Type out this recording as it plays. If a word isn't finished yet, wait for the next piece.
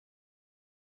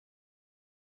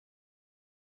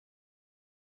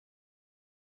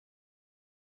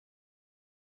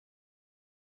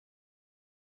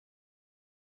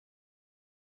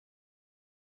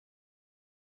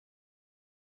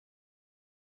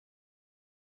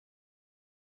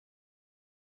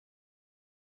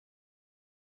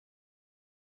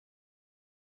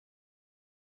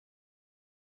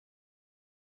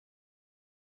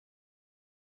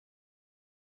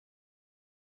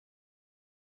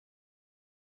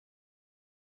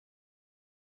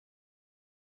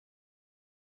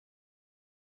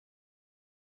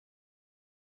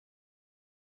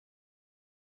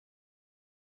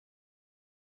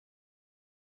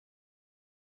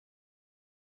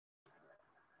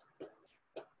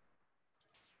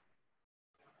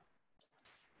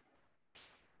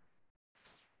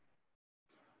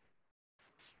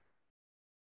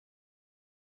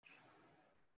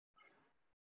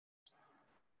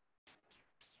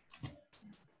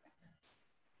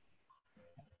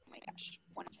gosh,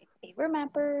 one of my favorite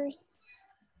mappers.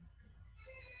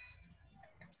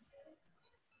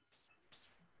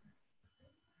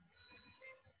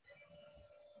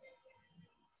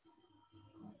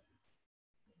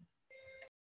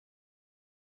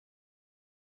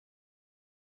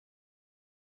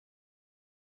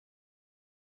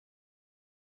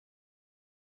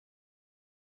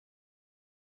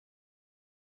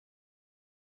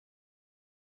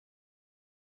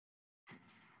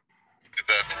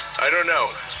 I don't know.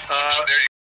 There you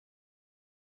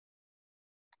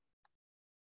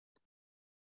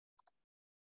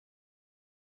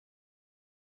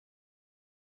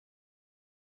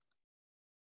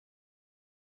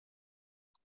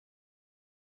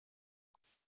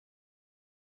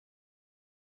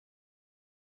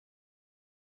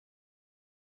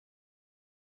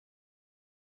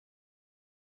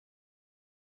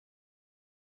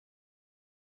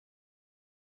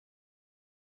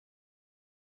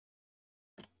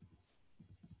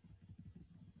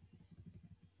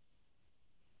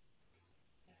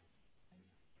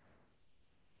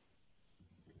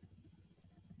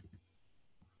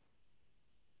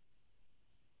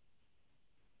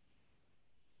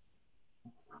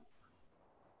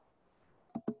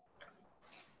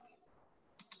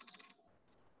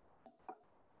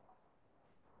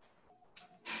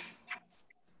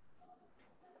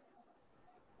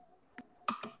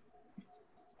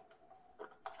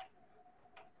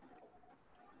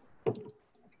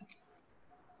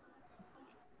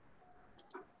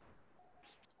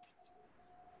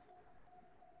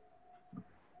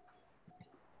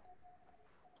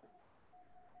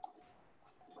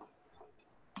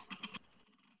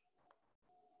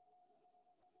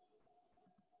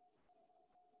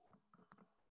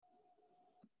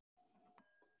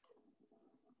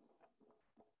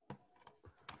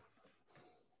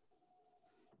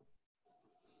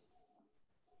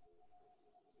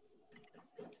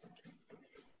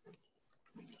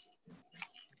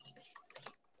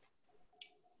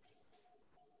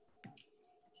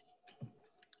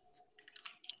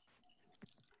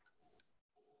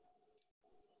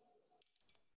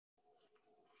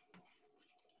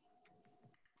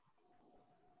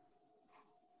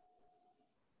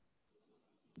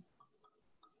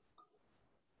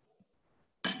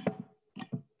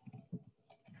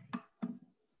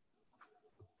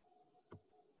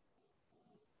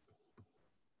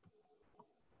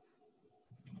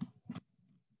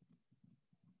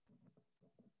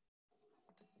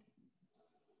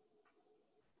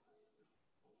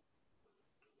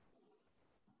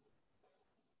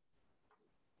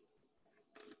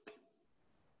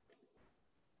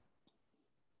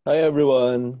Hi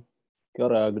everyone. Kia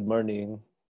ora, good morning.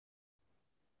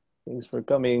 Thanks for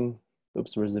coming.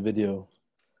 Oops, where's the video?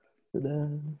 Ta-da.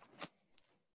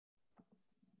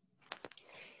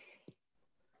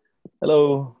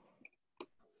 Hello.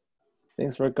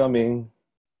 Thanks for coming.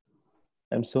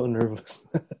 I'm so nervous.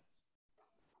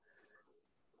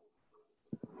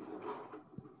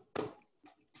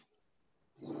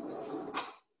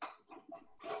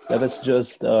 Let us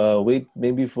just wait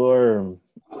maybe for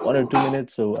 1 or 2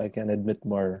 minutes so I can admit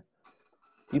more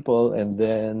people, and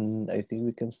then I think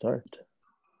we can start.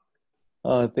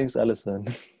 Thanks, Allison.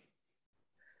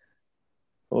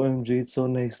 OMG, it's so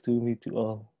nice to meet you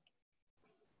all.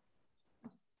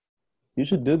 You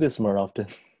should do this more often.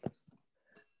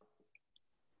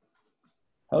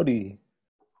 Howdy.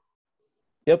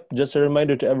 Yep, just a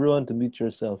reminder to everyone to mute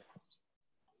yourself.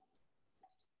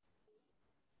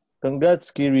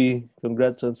 Congrats, Kiri.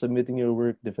 Congrats on submitting your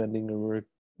work, defending your work.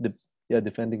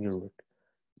 Defending your work.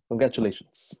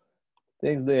 Congratulations.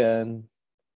 Thanks, Diane.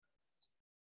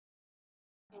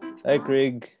 Hi,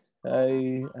 Craig.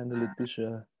 Hi, Anna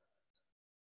Leticia.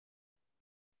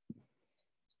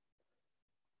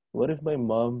 What if my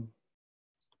mom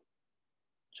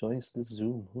joins this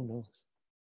Zoom? Who knows?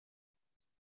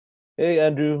 Hey,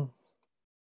 Andrew.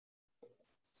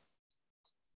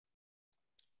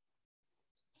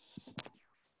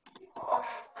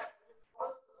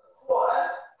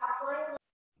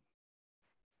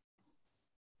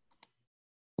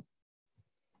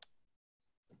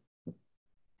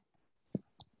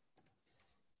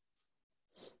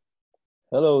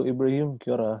 Hello, Ibrahim.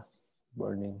 Kia ora.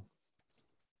 Morning.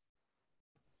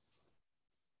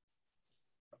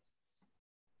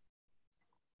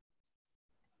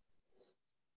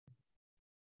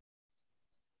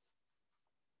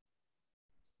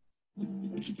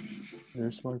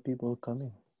 There's more people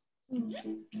coming.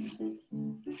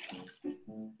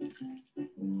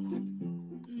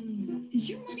 Is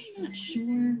your money not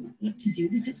sure what to do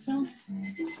with itself?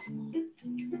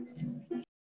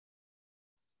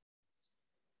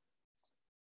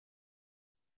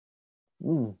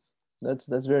 Mm,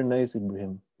 that's very nice,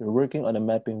 Ibrahim. You're working on a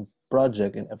mapping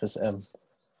project in FSM.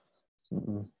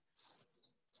 Mm-mm,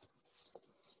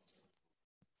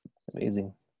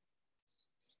 amazing.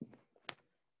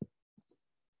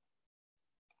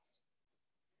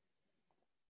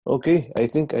 Okay, I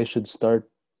think I should start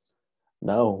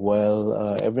now.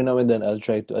 While every now and then I'll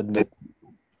try to admit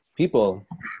people.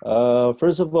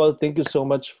 First of all, thank you so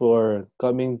much for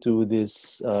coming to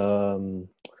this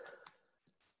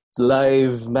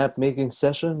live map making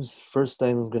sessions. First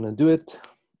time I'm gonna do it.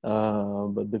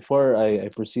 But before I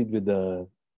proceed with the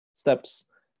steps,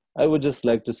 I would just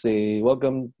like to say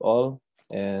welcome all,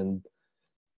 and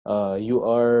you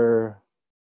are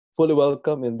fully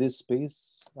welcome in this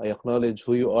space. I acknowledge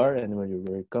who you are and where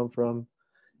you come from.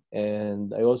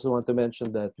 And I also want to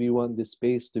mention that we want this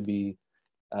space to be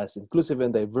as inclusive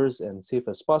and diverse and safe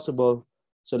as possible.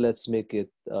 So let's make it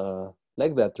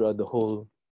like that throughout the whole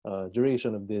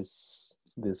duration of this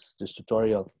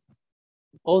tutorial.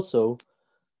 Also,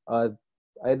 uh,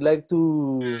 I'd like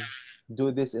to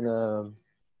do this in a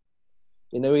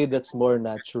way that's more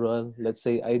natural. Let's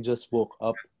say I just woke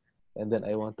up and then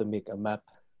I want to make a map.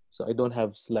 So I don't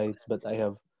have slides, but I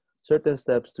have certain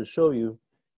steps to show you,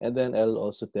 and then I'll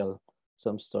also tell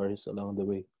some stories along the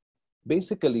way.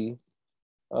 Basically,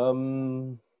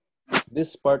 um,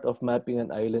 this part of mapping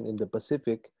an island in the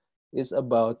Pacific is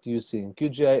about using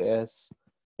QGIS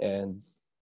and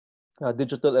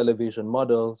digital elevation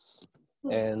models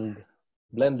and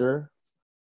Blender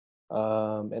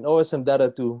and OSM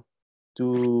data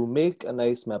to make a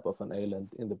nice map of an island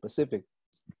in the Pacific.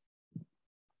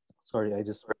 Sorry, I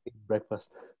just ate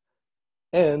breakfast.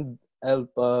 And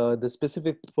the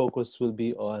specific focus will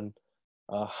be on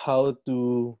how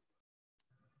to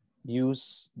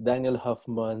use Daniel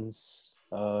Huffman's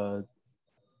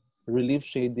relief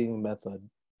shading method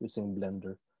using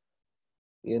Blender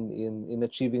in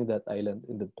achieving that island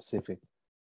in the Pacific.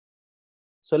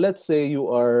 So let's say you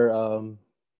are, oh,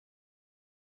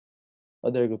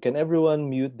 there you go. Can everyone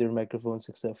mute their microphones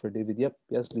except for David? Yep,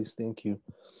 yes, please, thank you.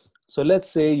 So let's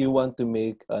say you want to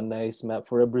make a nice map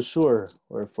for a brochure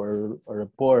or for a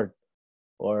report,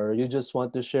 or you just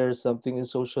want to share something in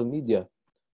social media.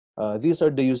 These are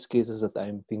the use cases that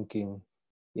I'm thinking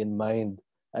in mind.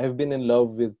 I've been in love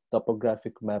with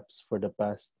topographic maps for the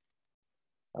past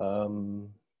um,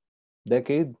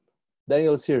 decade.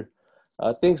 Daniel's here.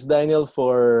 Thanks, Daniel,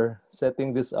 for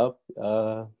setting this up.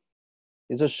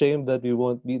 It's a shame that we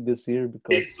won't meet this year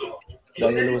because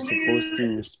Daniel was supposed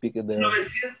to speak at the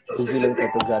Brazilian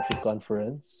Cartographic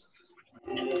Conference.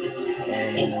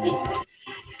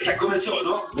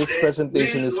 This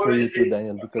presentation is for you too,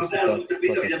 Daniel, because you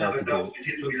taught us how to do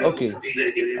it. Okay.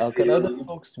 Can other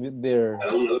folks mute their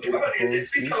microphones,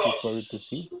 please, before we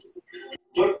proceed?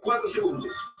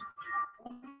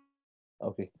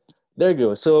 Okay. There you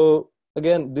go. So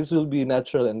again, this will be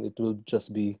natural and it will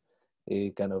just be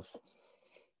a kind of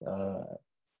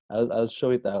I'll show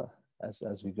it out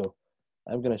as we go.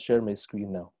 I'm gonna share my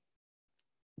screen now.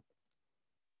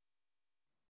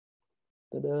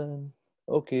 Ta-da.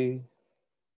 Okay.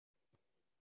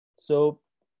 So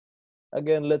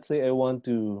again, let's say I want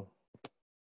to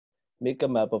make a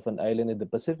map of an island in the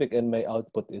Pacific and my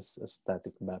output is a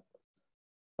static map.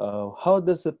 How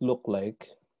does it look like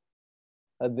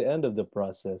at the end of the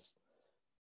process?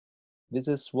 This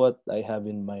is what I have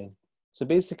in mind. So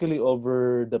basically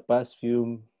over the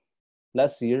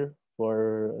last year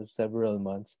for several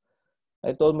months,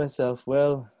 I told myself,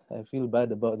 well, I feel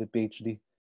bad about the PhD.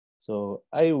 So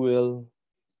I will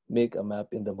make a map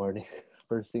in the morning,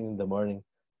 first thing in the morning.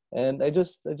 And I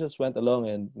just went along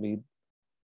and made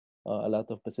a lot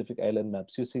of Pacific Island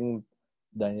maps using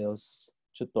Daniel's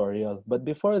tutorial. But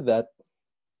before that,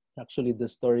 actually the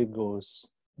story goes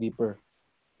deeper.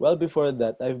 Well, before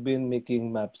that, I've been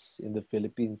making maps in the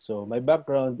Philippines. So my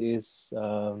background is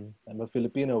I'm a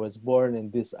Filipino. I was born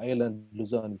in this island,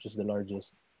 Luzon, which is the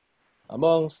largest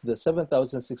amongst the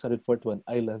 7,641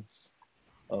 islands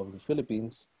of the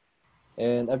Philippines.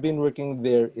 And I've been working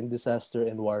there in disaster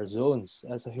and war zones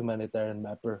as a humanitarian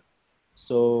mapper.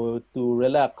 So to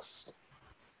relax,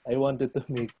 I wanted to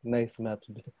make nice maps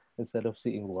instead of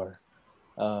seeing war.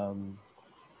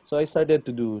 So I started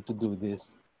to do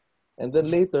this. And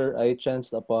then later, I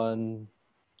chanced upon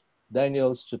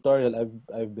Daniel's tutorial.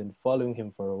 I've been following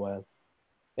him for a while,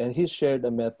 and he shared a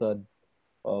method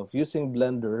of using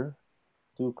Blender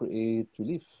to create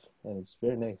relief, and it's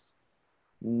very nice.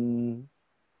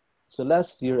 So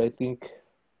last year, I think,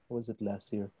 what was it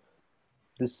last year?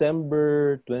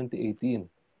 December 2018,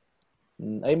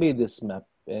 I made this map,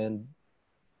 and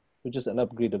which is an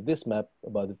upgrade of this map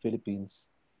about the Philippines.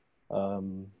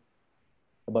 Um,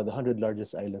 about the 100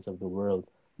 largest islands of the world.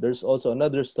 There's also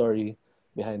another story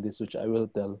behind this, which I will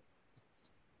tell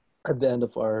at the end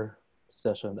of our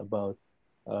session about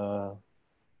uh,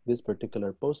 this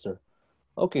particular poster.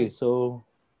 Okay, so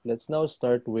let's now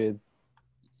start with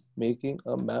making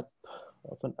a map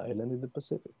of an island in the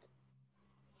Pacific.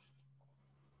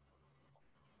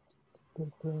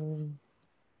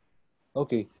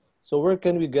 Okay, so where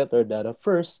can we get our data?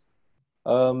 First,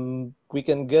 we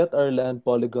can get our land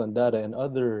polygon data and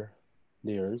other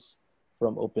layers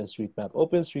from OpenStreetMap.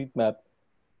 OpenStreetMap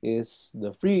is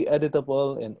the free,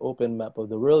 editable, and open map of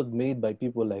the world made by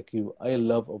people like you. I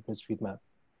love OpenStreetMap,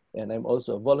 and I'm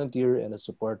also a volunteer and a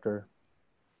supporter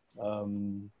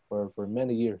for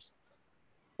many years.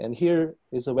 And here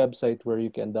is a website where you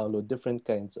can download different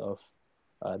kinds of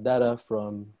data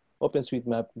from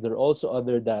OpenStreetMap. There are also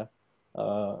other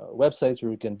websites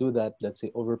where you can do that, let's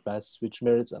say Overpass, which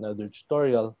merits another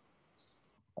tutorial.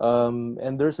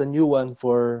 And there's a new one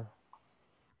for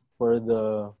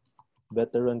the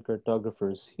veteran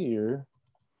cartographers here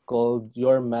called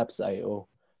Your Maps.io.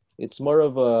 It's more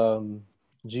of a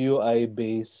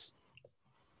GUI-based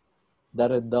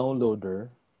data downloader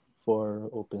for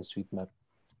OpenStreetMap.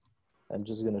 I'm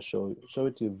just gonna show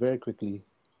it to you very quickly,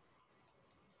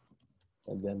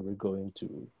 and then we're going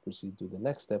to proceed to the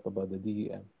next step about the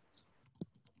DEM.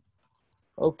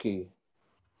 Okay,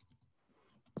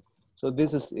 so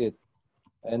this is it.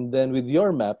 And then with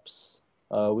Your Maps,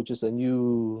 which is a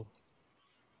new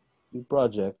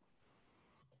project,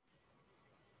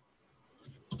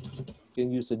 you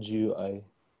can use a GUI.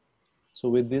 So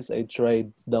with this, I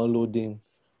tried downloading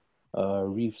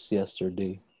reefs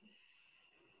yesterday.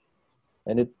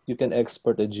 And you can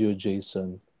export a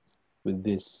GeoJSON with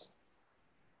this.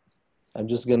 I'm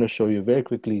just gonna show you very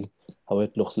quickly how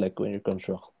it looks like when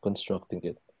you're constructing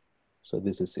it. So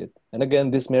this is it. And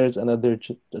again, this merits another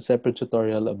separate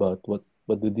tutorial about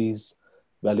what do these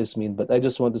values mean. But I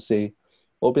just want to say,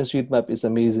 OpenStreetMap is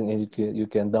amazing, and you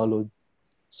can download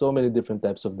so many different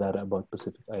types of data about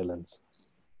Pacific Islands.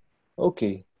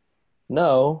 Okay,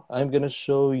 now I'm gonna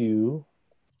show you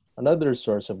another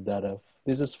source of data.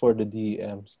 This is for the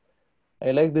DEMs. I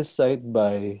like this site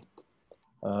by,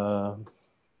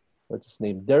 what's his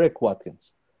name? Derek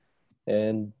Watkins.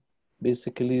 And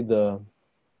basically the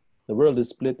world is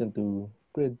split into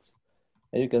grids,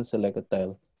 and you can select a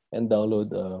tile and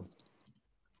download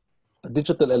a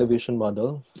digital elevation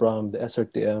model from the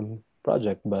SRTM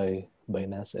project by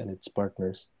NASA and its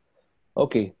partners.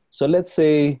 Okay, so let's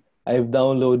say I've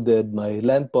downloaded my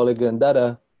land polygon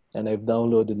data and I've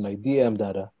downloaded my DM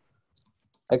data.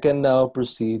 I can now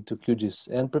proceed to QGIS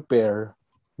and prepare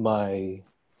my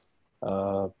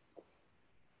file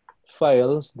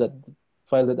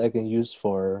that I can use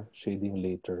for shading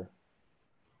later.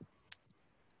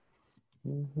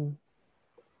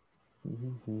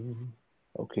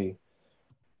 Okay,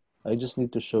 I just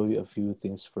need to show you a few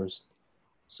things first.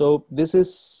 So this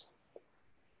is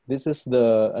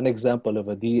an example of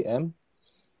a DEM.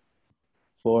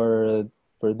 For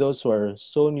those who are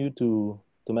so new to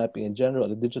mapping in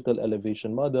general, a digital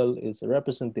elevation model is a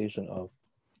representation of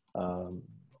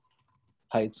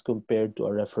heights compared to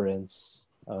a reference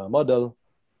model.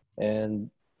 And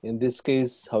in this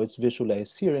case, how it's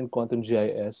visualized here in Quantum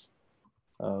GIS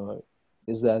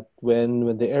is that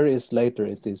when the area is lighter,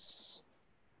 it is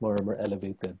more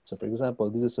elevated. So for example,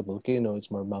 this is a volcano,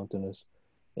 it's more mountainous.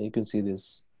 And you can see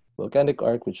this volcanic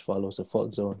arc, which follows a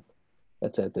fault zone,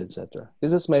 etc., etc.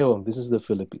 This is my home. This is the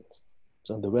Philippines. It's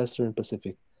on the Western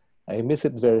Pacific. I miss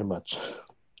it very much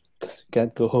because we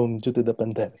can't go home due to the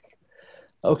pandemic.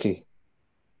 Okay.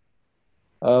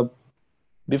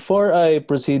 Before I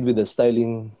proceed with the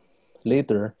styling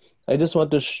later, I just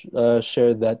want to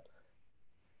share that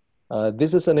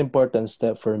this is an important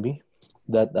step for me,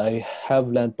 that I have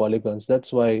land polygons.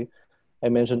 That's why I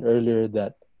mentioned earlier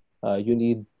that you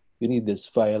need this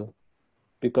file,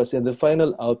 because in the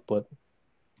final output,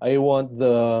 I want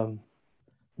the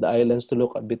islands to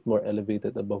look a bit more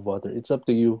elevated above water. It's up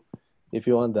to you if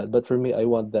you want that. But for me, I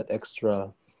want that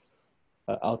extra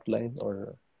outline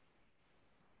or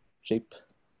shape.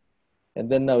 And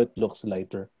then now it looks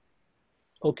lighter.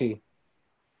 Okay,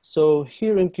 so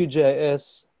here in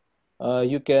QGIS,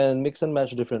 you can mix and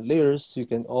match different layers. You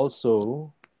can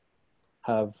also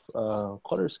have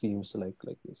color schemes like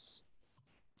this.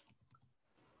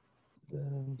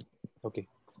 Okay,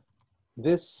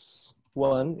 this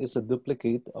one is a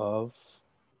duplicate of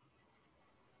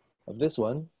this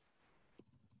one,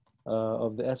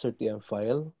 of the SRTM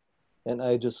file, and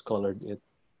I just colored it.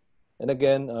 And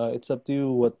again, it's up to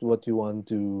you what you want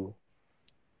to,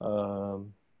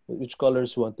 which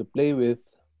colors you want to play with.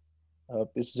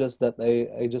 It's just that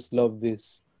I just love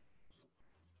this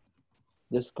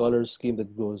color scheme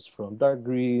that goes from dark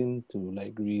green to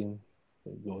light green.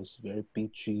 It goes very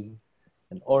peachy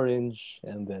and orange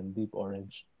and then deep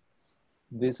orange.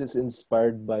 This is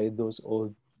inspired by those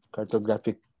old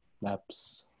cartographic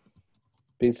maps.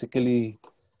 Basically,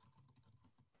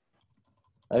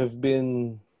 I've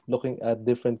been looking at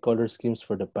different color schemes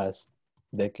for the past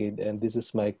decade, and this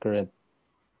is my current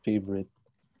favorite.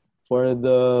 For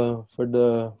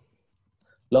the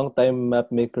long time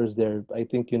map makers there, I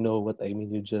think you know what I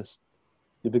mean.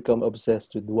 You become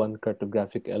obsessed with one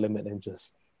cartographic element and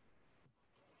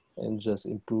just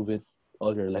improve it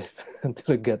all your life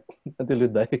until you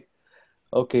die.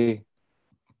 Okay.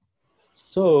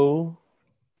 So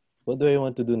what do I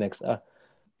want to do next?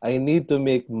 I need to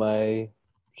make my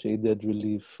shaded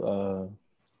relief file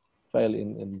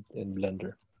in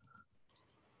Blender.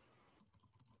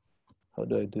 How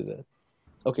do I do that?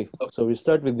 Okay, so we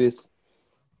start with this.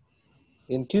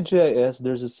 In QGIS,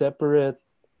 there's a separate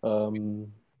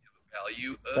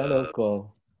Value panel of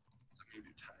called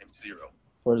times 0.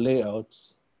 for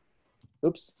layouts.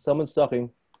 Oops, someone's talking.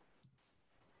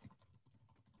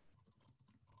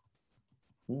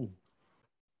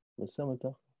 Was someone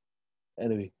talking?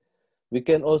 Anyway, we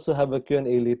can also have a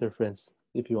Q&A later, friends,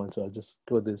 if you want. So I'll just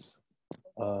go this,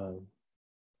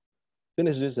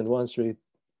 finish this in one straight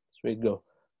go.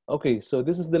 Okay, so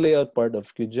this is the layout part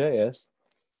of QGIS.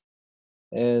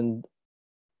 And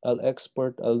I'll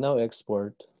now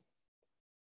export.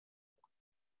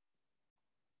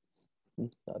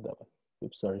 Not that one.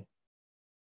 Oops, sorry.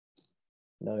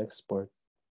 Now export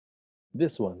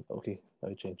this one. Okay, now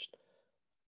I changed.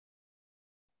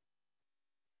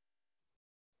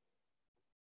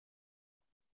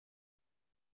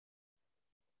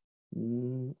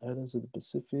 Islands of the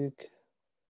Pacific.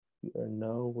 We are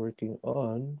now working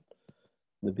on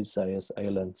the Visayas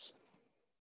Islands.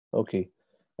 Okay,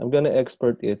 I'm gonna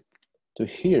export it to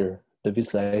here, the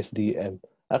Visayas DM.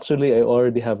 Actually, I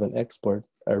already have an export,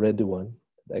 a ready one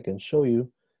that I can show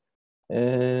you.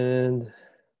 And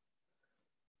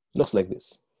looks like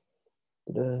this.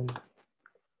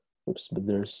 Oops, but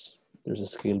there's a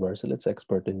scale bar, so let's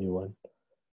export a new one.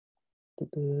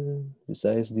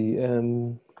 Visayas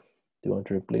DM. Do you want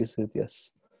to replace it? Yes.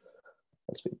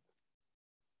 That's good.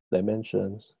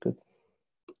 Dimensions, good.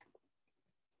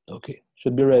 Okay,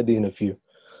 should be ready in a few.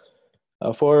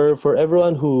 For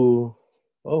everyone who,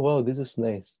 oh wow, this is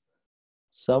nice.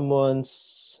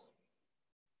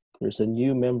 There's a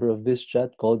new member of this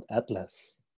chat called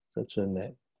Atlas. Such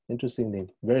an interesting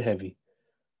name, very heavy.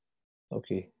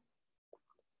 Okay.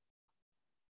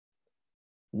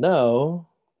 Now,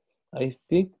 I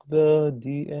think the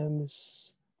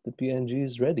DMs, the PNG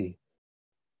is ready.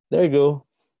 There you go.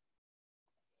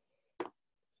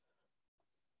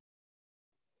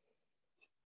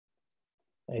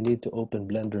 I need to open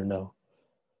Blender now.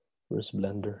 Where's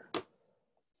Blender?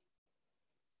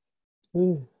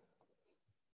 There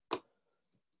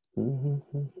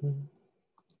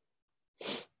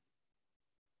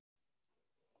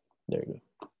you go.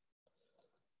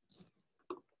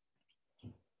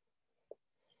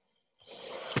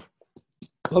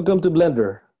 Welcome to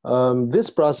Blender. This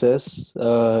process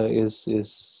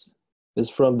is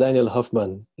from Daniel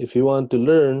Huffman. If you want to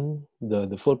learn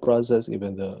the full process,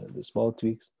 even the small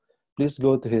tweaks, please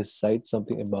go to his site,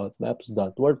 something about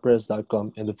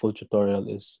maps.wordpress.com, and the full tutorial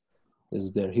is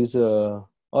there. He's a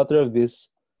author of this,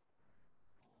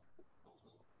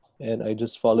 and I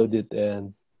just followed it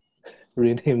and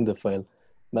renamed the file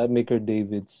mapmaker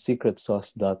David's secret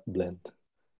sauce.blend.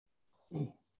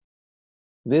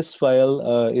 This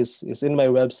file is in my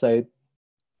website.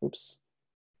 Oops.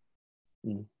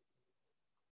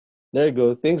 There you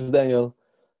go. Thanks, Daniel.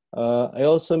 I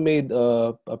also made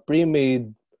a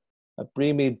pre-made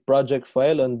project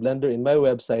file on Blender in my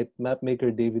website,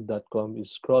 mapmakerdavid.com. You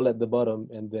scroll at the bottom,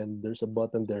 and then there's a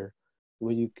button there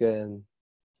where you can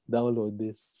download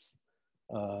this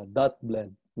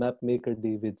 .blend, mapmaker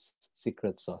David's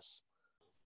secret sauce.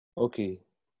 Okay.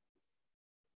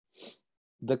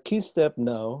 The key step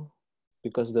now,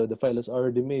 because the file is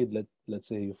already made, let's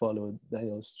say you follow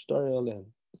Daniel's tutorial and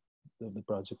the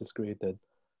project is created.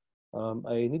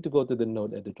 I need to go to the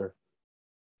node editor.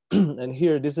 And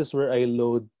here, this is where I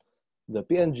load the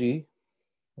PNG,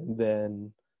 and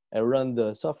then I run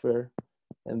the software,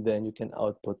 and then you can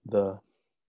output the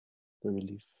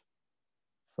relief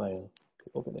file.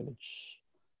 Okay, open image.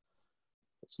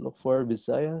 Let's look for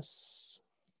Visayas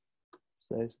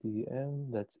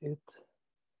DM, that's it.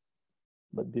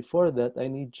 But before that, I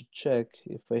need to check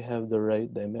if I have the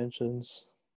right dimensions.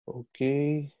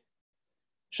 Okay.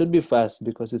 Should be fast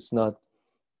because it's not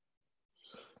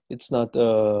it's not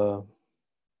a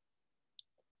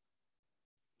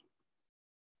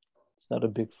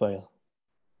big file.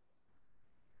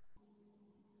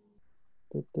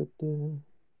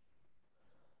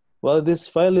 While this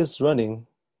file is running,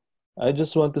 I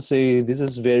just want to say this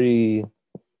is very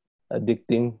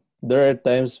addicting. There are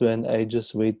times when I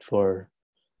just wait for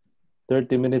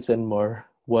 30 minutes and more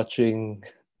watching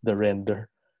the render.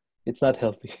 It's not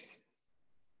healthy.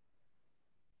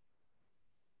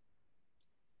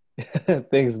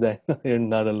 Thanks, Dan. You're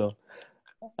not alone.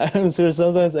 I'm sure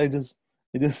sometimes I just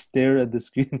stare at the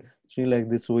screen like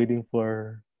this, waiting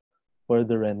for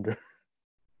the render.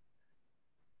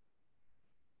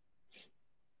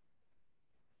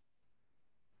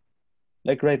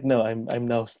 Like right now, I'm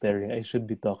now staring. I should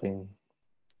be talking,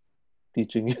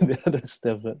 teaching you the other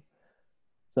stuff, but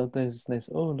sometimes it's nice.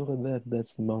 Oh, look at that.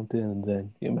 That's the mountain, and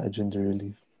then you imagine the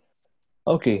relief.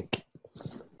 Okay.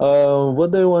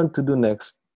 What do I want to do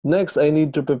next? Next, I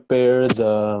need to prepare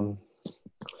the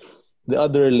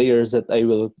other layers that I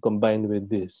will combine with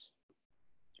this.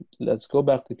 Let's go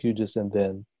back to QGIS, and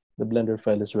then the Blender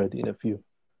file is ready in a few.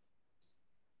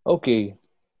 Okay.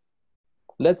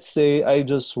 Let's say I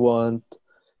just want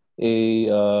a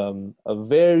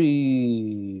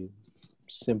very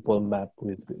simple map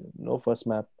with no fuss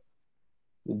map,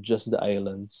 with just the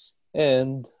islands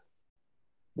and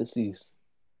the seas.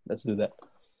 Let's do that.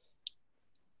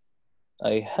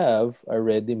 I have a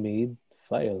ready-made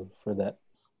file for that.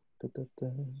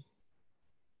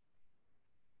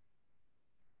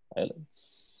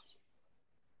 Islands.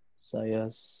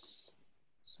 Sayas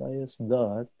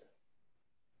dot.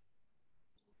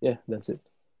 Yeah, that's it.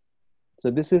 So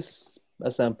this is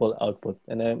a sample output,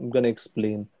 and I'm going to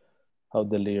explain how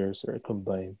the layers are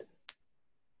combined.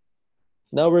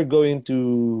 Now we're going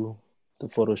to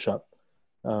Photoshop,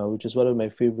 which is one of my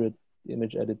favorite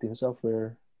image editing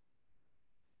software.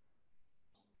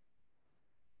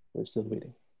 We're still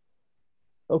waiting.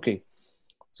 Okay,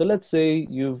 so let's say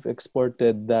you've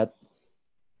exported that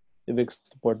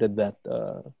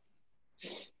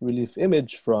relief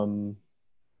image from,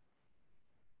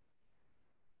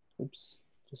 oops,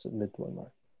 just admit one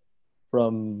more,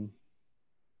 from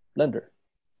Blender.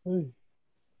 Hey,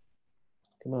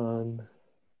 come on.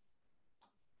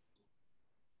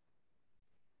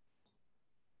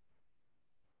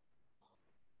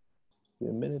 Give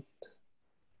me a minute.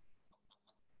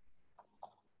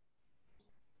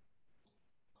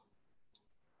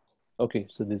 Okay,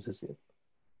 so this is it.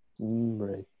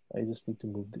 Right, I just need to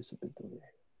move this a bit away.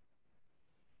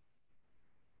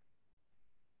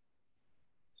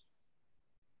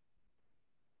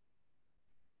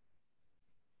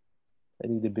 I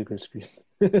need a bigger screen.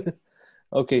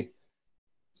 Okay,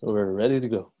 so we're ready to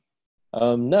go.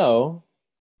 Now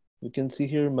you can see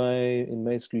here in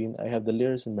my screen, I have the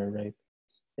layers in my right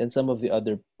and some of the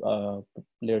other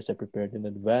layers I prepared in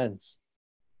advance.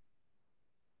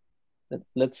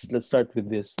 Let's start with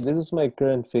this. This is my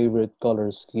current favorite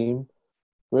color scheme.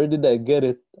 Where did I get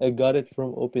it? I got it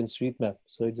from OpenStreetMap.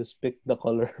 So I just picked the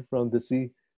color from the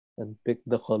sea and picked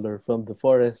the color from the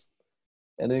forest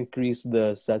and increased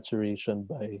the saturation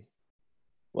by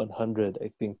 100, I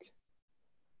think.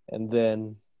 And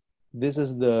then this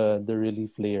is the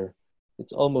relief layer.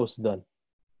 It's almost done.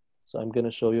 So I'm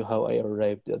gonna show you how I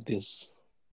arrived at this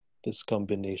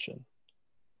combination.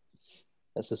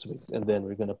 Let's just wait, and then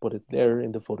we're gonna put it there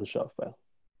in the Photoshop file.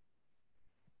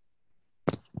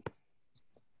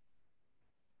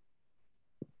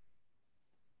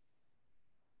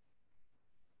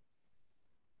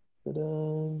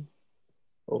 Ta-da.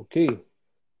 Okay,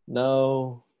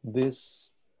 now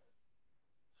this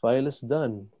file is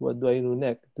done. What do I do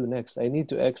next? I need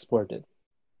to export it.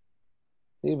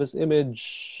 Save as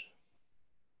image.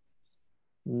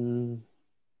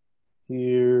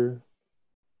 Here,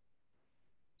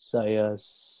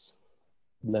 Sayas,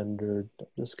 Blender. I'm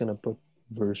just gonna put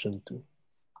version 2.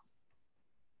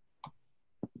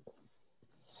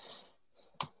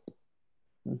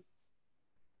 I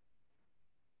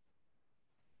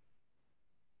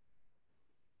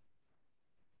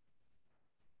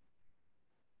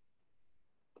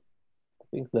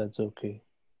think that's okay.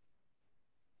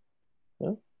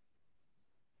 Huh?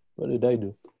 What did I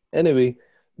do? Anyway,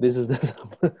 this is the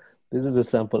this is the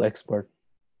sample export.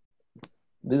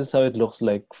 This is how it looks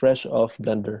like, fresh off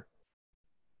Blender.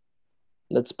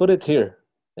 Let's put it here,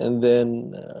 and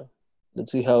then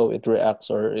let's see how it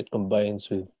reacts or it combines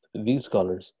with these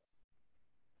colors.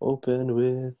 Open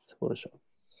with Photoshop.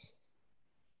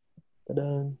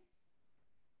 Ta-da.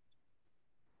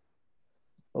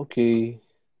 Okay,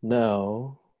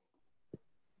 now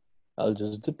I'll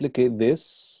just duplicate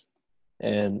this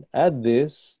and add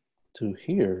this to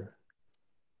here.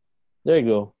 There you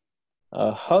go.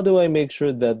 How do I make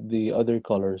sure that the other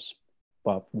colors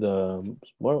pop? The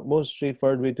most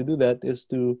straightforward way to do that is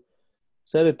to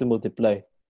set it to multiply.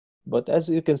 But as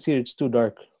you can see, it's too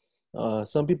dark.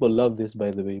 Some people love this,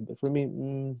 by the way, but for me,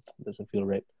 it doesn't feel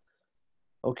right.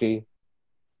 Okay,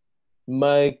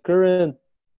 my current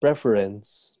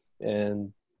preference,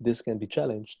 and this can be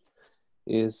challenged,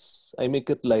 is I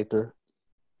make it lighter,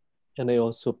 and I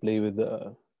also play with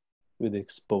the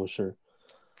exposure.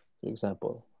 For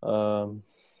example,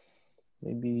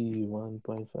 maybe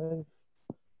 1.5.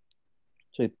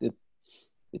 So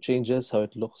it changes how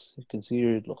it looks. You can see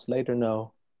here it looks lighter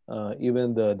now.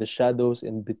 Even the shadows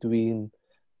in between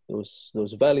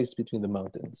those valleys between the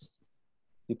mountains,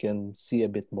 you can see a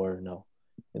bit more now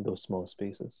in those small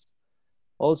spaces.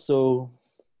 Also,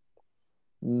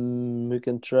 we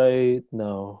can try it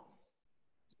now.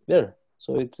 There,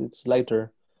 so it's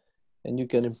lighter, and you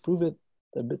can improve it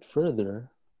a bit further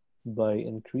by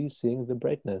increasing the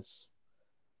brightness.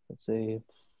 Let's say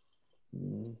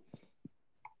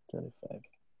 25.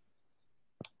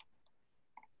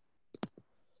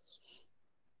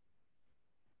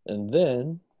 And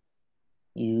then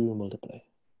you multiply.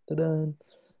 Ta-da!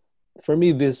 For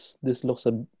me, this looks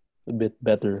a bit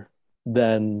better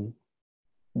than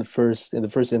the first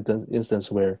instance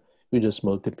where we just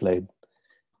multiplied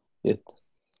it.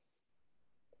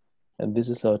 And this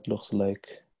is how it looks like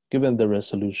given the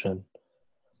resolution.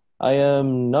 I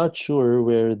am not sure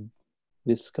where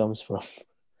this comes from.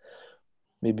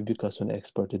 Maybe because when I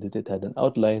exported it, it had an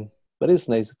outline, but it's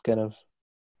nice. It kind of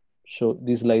show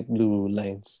these light blue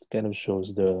lines kind of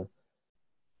shows the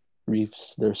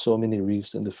reefs. There's so many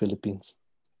reefs in the Philippines.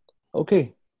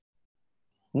 Okay,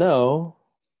 now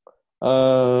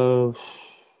I'll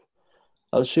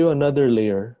show you another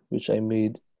layer which I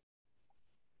made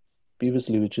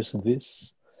previously, which is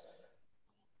this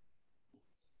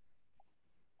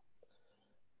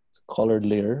colored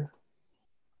layer,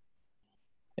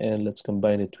 and let's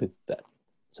combine it with that.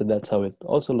 So that's how it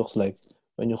also looks like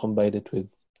when you combine it with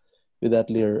that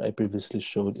layer I previously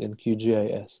showed in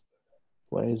QGIS.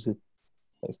 Why is it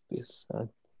like this?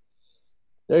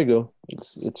 There you go.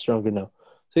 It's stronger now.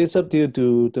 So it's up to you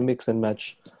to mix and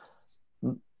match.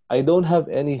 I don't have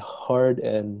any hard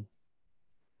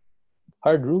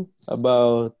rule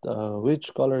about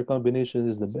which color combination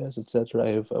is the best, etc. I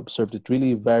have observed it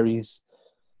really varies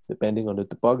depending on the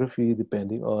topography,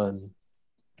 depending on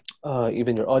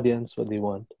even your audience, what they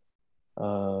want.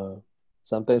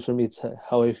 Sometimes for me, it's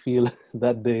how I feel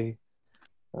that day.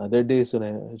 There are days when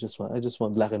I just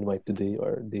want black and white today,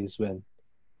 or days when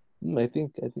I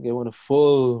think I want a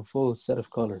full set of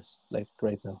colors, like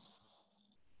right now.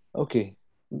 Okay,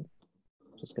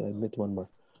 just gonna admit one more.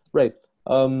 Right.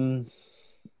 And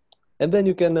then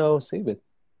you can now save it.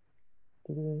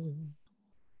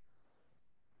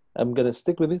 I'm gonna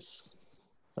stick with this,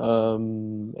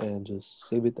 and just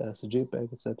save it as a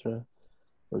JPEG, etc.,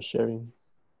 for sharing.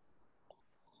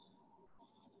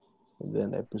 And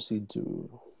then I proceed to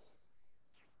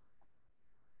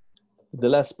the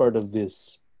last part of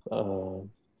this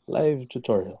live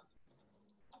tutorial.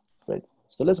 Right.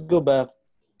 So let's go back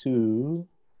to.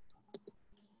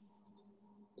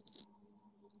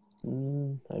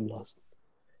 I'm lost.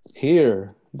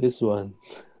 Here, this one,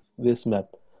 this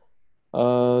map.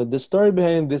 The story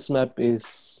behind this map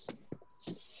is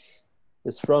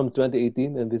from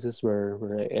 2018, and this is where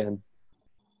I end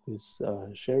this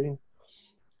sharing.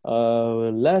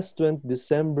 Last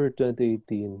December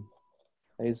 2018,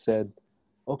 I said,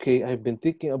 okay, I've been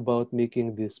thinking about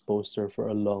making this poster for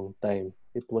a long time.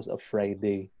 It was a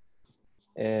Friday,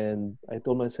 and I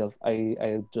told myself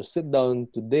I'll just sit down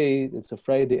today. It's a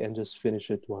Friday, and just finish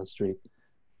it one straight.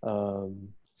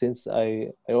 Since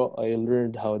I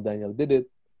learned how Daniel did it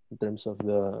in terms of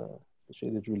the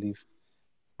shaded relief,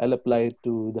 I'll apply it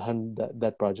to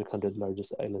that project, 100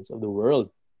 largest islands of the world.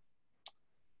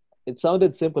 It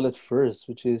sounded simple at first,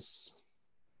 which is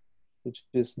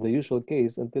the usual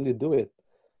case until you do it.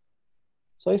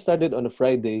 So I started on a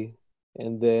Friday,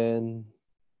 and then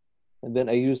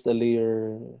I used a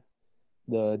layer,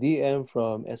 the DM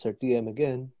from SRTM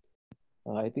again.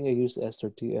 I think I used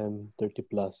SRTM 30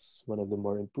 plus, one of the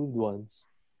more improved ones.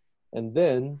 And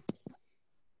then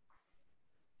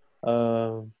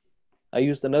I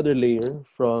used another layer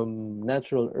from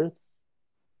Natural Earth,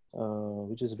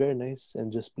 which is very nice,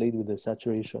 and just played with the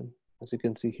saturation. As you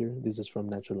can see here, this is from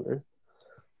Natural Earth.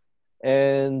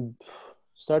 And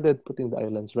started putting the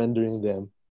islands, rendering them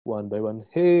one by one.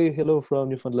 Hey, hello from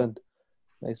Newfoundland.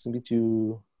 Nice to meet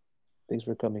you. Thanks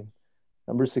for coming.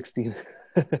 Number 16.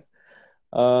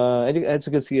 As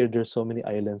you can see here, there's so many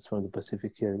islands from the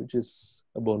Pacific here, which is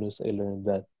a bonus. I learned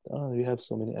that you have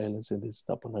so many islands in this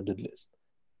top 100 list.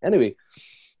 Anyway,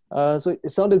 so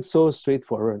it sounded so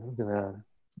straightforward. I'm gonna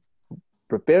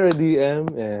prepare a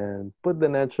DM and put the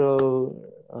natural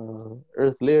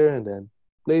earth layer and then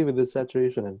play with the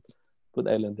saturation and put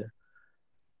island there.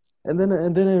 And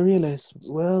then I realized,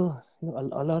 well,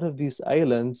 a lot of these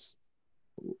islands,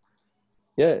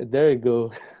 yeah, there you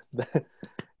go.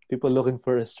 People looking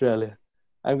for Australia.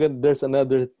 There's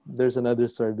another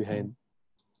story behind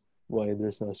why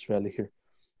there's no Australia here.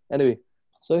 Anyway,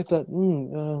 so I thought,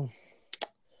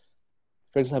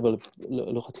 for example,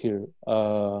 look at here.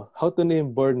 How to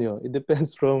name Borneo? It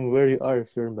depends from where you are. If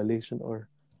you're Malaysian or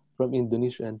from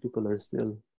Indonesia, and people are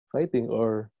still fighting,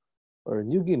 or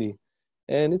New Guinea,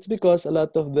 and it's because a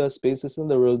lot of the spaces in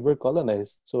the world were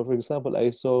colonized. So, for example,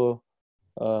 I saw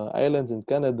islands in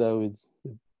Canada with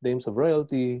names of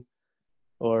royalty,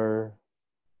 or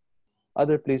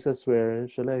other places where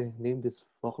shall I name this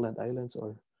Falkland Islands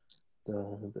or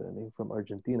the name from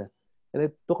Argentina. And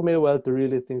it took me a while to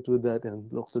really think through that and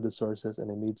look to the sources,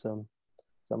 and I made some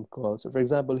calls. So for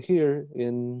example, here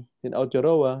in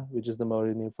Aotearoa, which is the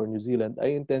Maori name for New Zealand, I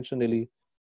intentionally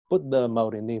put the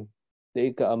Maori name. Te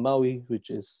Ika Maui, which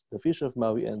is the fish of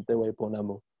Maui, and Te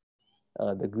Waiponamo,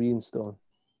 the green stone.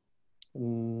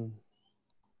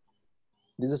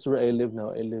 This is where I live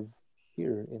now. I live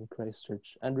here in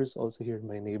Christchurch. Andrew's also here,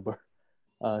 my neighbor,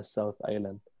 South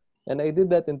Island. And I did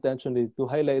that intentionally to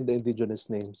highlight the indigenous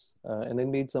names. And I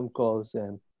made some calls,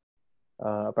 and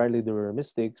apparently there were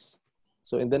mistakes.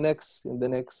 So in the next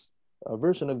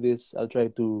version of this, I'll try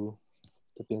to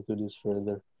think through this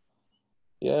further.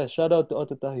 Yeah, shout out to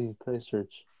Otatahi,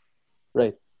 Christchurch.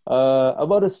 Right.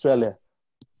 About Australia.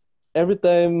 Every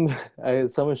time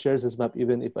someone shares this map,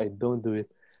 even if I don't do it,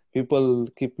 people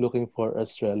keep looking for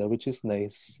Australia, which is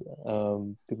nice.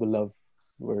 People love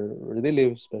where they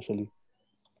live, especially.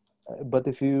 But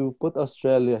if you put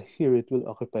Australia here, it will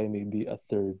occupy maybe a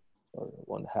third or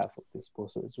one half of this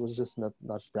poster. It was just not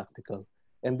practical.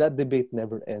 And that debate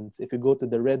never ends. If you go to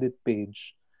the Reddit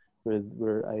page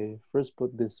where I first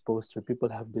put this poster, people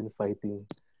have been fighting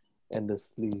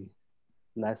endlessly.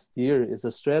 Last year, is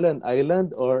Australia an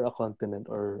island or a continent,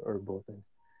 or both?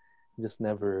 It just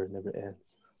never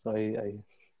ends. So I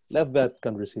left that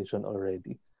conversation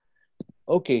already.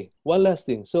 Okay, one last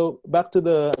thing. So I'm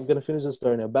gonna finish the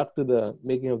story now. Back to the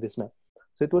making of this map.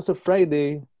 So it was a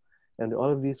Friday, and all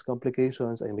of these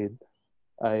complications I made.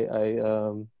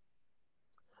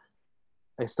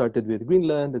 I started with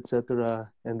Greenland,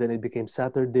 etc., and then it became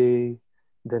Saturday,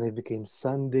 then it became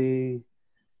Sunday,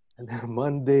 and then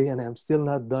Monday, and I'm still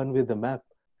not done with the map.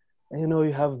 And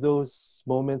you have those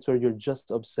moments where you're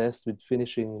just obsessed with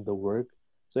finishing the work.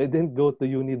 So I didn't go to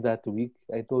uni that week.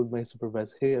 I told my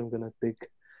supervisor, "Hey, I'm gonna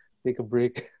take a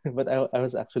break," but I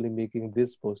was actually making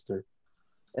this poster,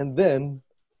 and then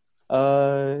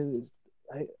uh,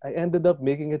 I ended up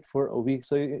making it for a week.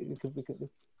 So you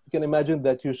can imagine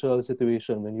that usual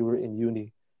situation when you were in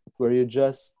uni, where you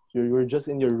were just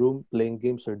in your room playing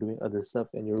games or doing other stuff,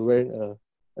 and you're wearing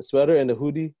a sweater and a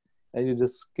hoodie, and you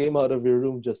just came out of your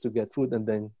room just to get food and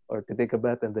then or to take a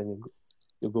bath, and then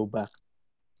you go back.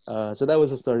 So that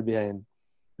was the story behind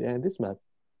this map.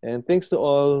 And thanks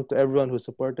to everyone who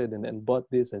supported and bought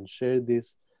this and shared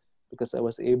this, because I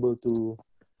was able to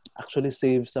actually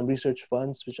save some research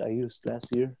funds, which I used last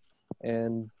year.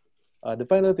 And the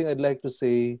final thing I'd like to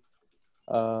say,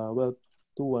 well,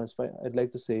 two ones I'd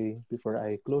like to say before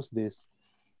I close this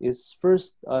is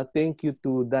first, thank you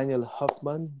to Daniel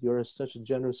Huffman. You're such a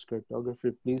generous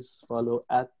cartographer. Please follow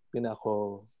at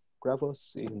Pinaco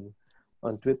Gravos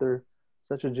on Twitter.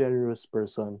 Such a generous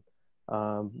person.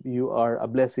 You are a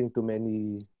blessing to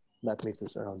many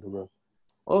mapmakers around the world.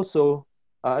 Also,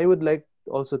 I would like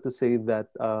also to say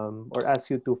that or ask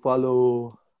you to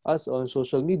follow us on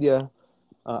social media.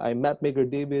 I'm Mapmaker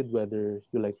David, whether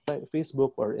you like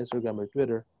Facebook or Instagram or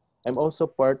Twitter. I'm also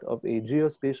part of a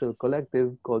geospatial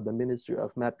collective called the Ministry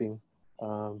of Mapping.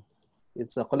 Um,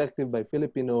 it's a collective by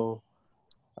Filipino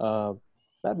uh,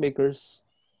 mapmakers,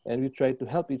 and we try to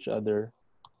help each other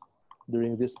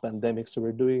during this pandemic. So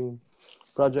we're doing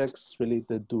projects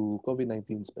related to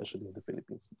COVID-19, especially in the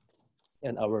Philippines.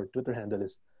 And our Twitter handle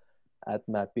is at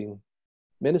Mapping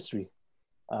Ministry.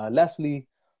 Lastly,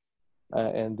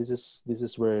 and this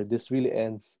is where this really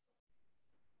ends.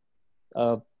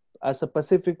 Uh, as a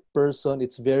Pacific person,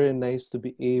 it's very nice to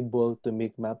be able to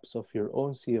make maps of your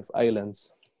own Sea of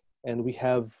Islands, and we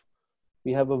have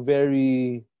a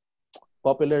very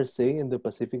popular saying in the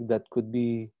Pacific that could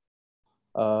be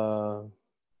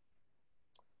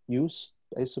used,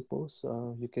 I suppose.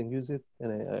 You can use it, and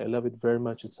I love it very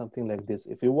much. It's something like this.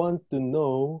 If you want to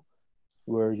know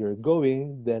where you're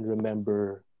going, then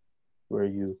remember where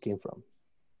you came from.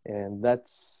 And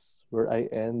that's where I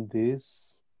end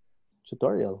this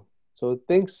tutorial. So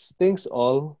thanks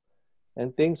all,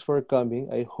 and thanks for coming.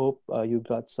 I hope you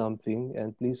got something,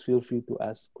 and please feel free to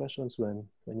ask questions when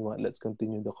you want. Let's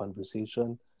continue the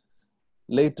conversation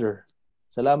later.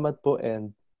 Salamat po,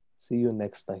 and see you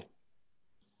next time.